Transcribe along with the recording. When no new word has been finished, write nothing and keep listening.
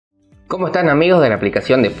¿Cómo están amigos de la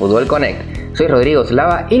aplicación de Futbolconnect? Soy Rodrigo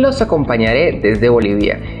Slava y los acompañaré desde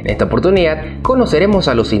Bolivia. En esta oportunidad conoceremos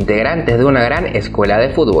a los integrantes de una gran escuela de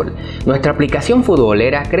fútbol. Nuestra aplicación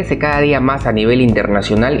futbolera crece cada día más a nivel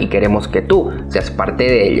internacional y queremos que tú seas parte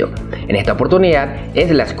de ello. En esta oportunidad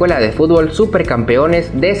es la Escuela de Fútbol Super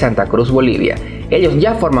Campeones de Santa Cruz, Bolivia. Ellos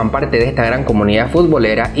ya forman parte de esta gran comunidad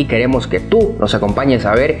futbolera y queremos que tú nos acompañes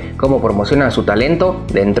a ver cómo promocionan su talento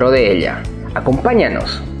dentro de ella.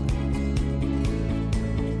 ¡Acompáñanos!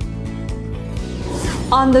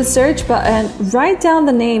 On the search button, write down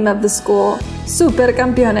the name of the school, Super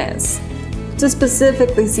Campeones, to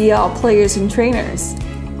specifically see all players and trainers.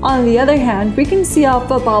 On the other hand, we can see all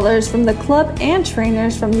footballers from the club and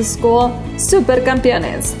trainers from the school, Super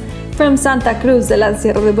Campeones, from Santa Cruz de la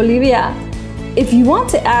Sierra de Bolivia. If you want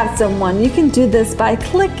to add someone, you can do this by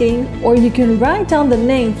clicking, or you can write down the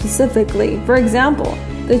name specifically. For example,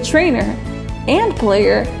 the trainer and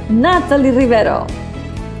player, Natalie Rivero.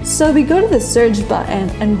 So we go to the search button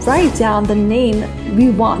and write down the name we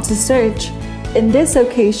want to search. In this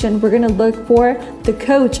occasion, we're going to look for the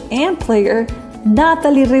coach and player,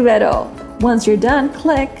 Natalie Rivero. Once you're done,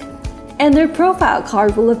 click, and their profile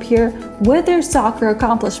card will appear with their soccer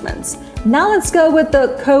accomplishments. Now let's go with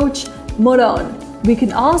the coach, Moron. We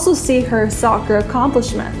can also see her soccer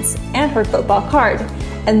accomplishments and her football card,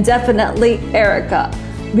 and definitely Erica.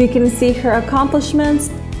 We can see her accomplishments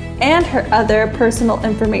and her other personal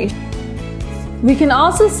information. We can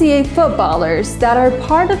also see footballers that are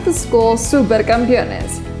part of the school Super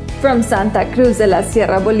Campeones from Santa Cruz de la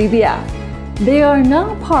Sierra, Bolivia. They are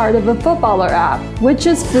now part of a footballer app, which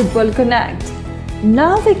is Futbolconnect.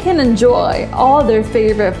 Now they can enjoy all their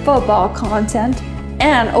favorite football content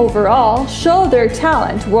and overall show their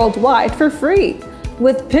talent worldwide for free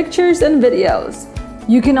with pictures and videos.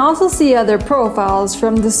 You can also see other profiles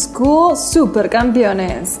from the school Super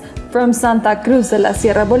Campeones from Santa Cruz de la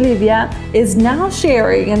Sierra, Bolivia is now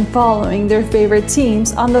sharing and following their favorite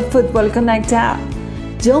teams on the Futbolconnect app.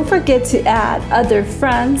 Don't forget to add other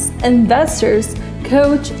friends, investors,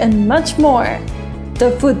 coach, and much more.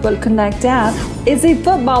 The Futbolconnect app is a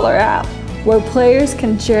footballer app where players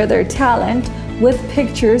can share their talent with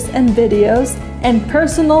pictures and videos and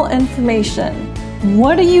personal information.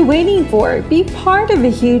 What are you waiting for? Be part of a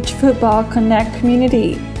huge Futbolconnect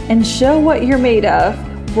community and show what you're made of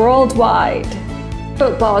worldwide.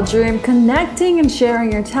 Football dream connecting and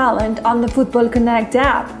sharing your talent on the Futbolconnect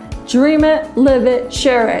app. Dream it, live it,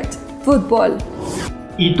 share it. Futbol.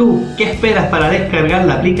 ¿Y tú qué esperas para descargar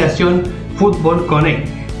la aplicación Futbolconnect?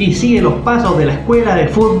 Y sigue los pasos de la Escuela de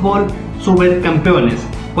Fútbol Super Campeones.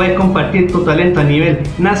 Puedes compartir tu talento a nivel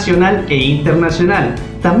nacional e internacional.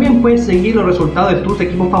 También puedes seguir los resultados de tus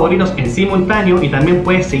equipos favoritos en simultáneo y también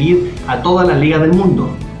puedes seguir a todas las ligas del mundo.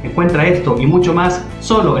 Encuentra esto y mucho más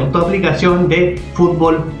solo en tu aplicación de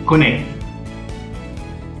Futbolconnect.